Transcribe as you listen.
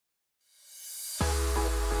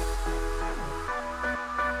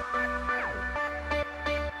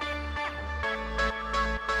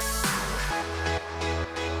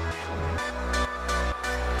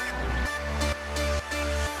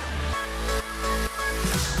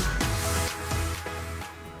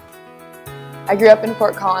I grew up in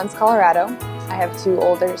Fort Collins, Colorado. I have 2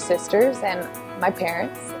 older sisters and my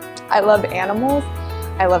parents. I love animals.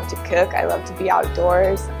 I love to cook. I love to be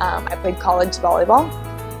outdoors. I played college volleyball,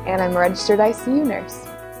 and I'm a registered ICU nurse.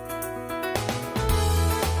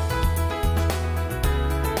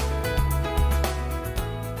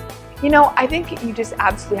 You know, I think you just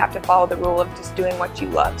absolutely have to follow the rule of just doing what you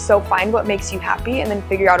love. So find what makes you happy and then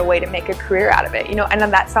figure out a way to make a career out of it. You know, I know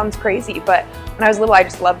that sounds crazy, but when I was little, I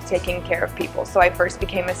just loved taking care of people. So I first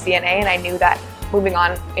became a CNA, and I knew that moving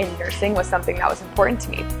on in nursing was something that was important to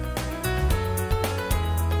me.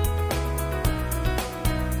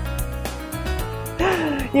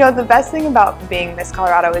 You know, the best thing about being Miss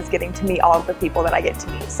Colorado is getting to meet all of the people that I get to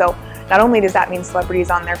meet. So not only does that mean celebrities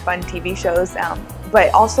on their fun TV shows,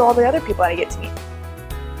 but also all the other people that I get to meet.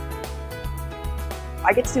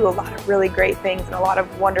 I get to do a lot of really great things and a lot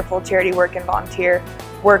of wonderful charity work and volunteer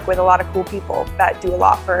work with a lot of cool people that do a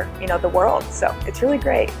lot for, you know, the world. So it's really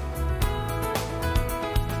great.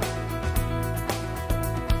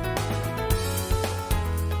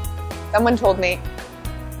 Someone told me,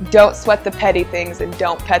 don't sweat the petty things and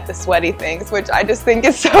don't pet the sweaty things, which I just think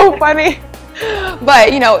is so funny.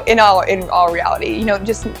 But, you know, in all reality, you know,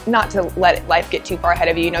 just not to let life get too far ahead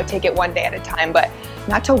of you, you know, take it one day at a time, but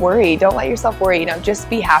not to worry. Don't let yourself worry, you know, just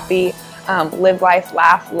be happy, live life,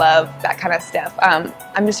 laugh, love, that kind of stuff.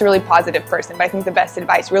 I'm just a really positive person, but I think the best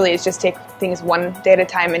advice really is just take things one day at a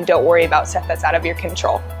time and don't worry about stuff that's out of your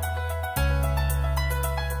control.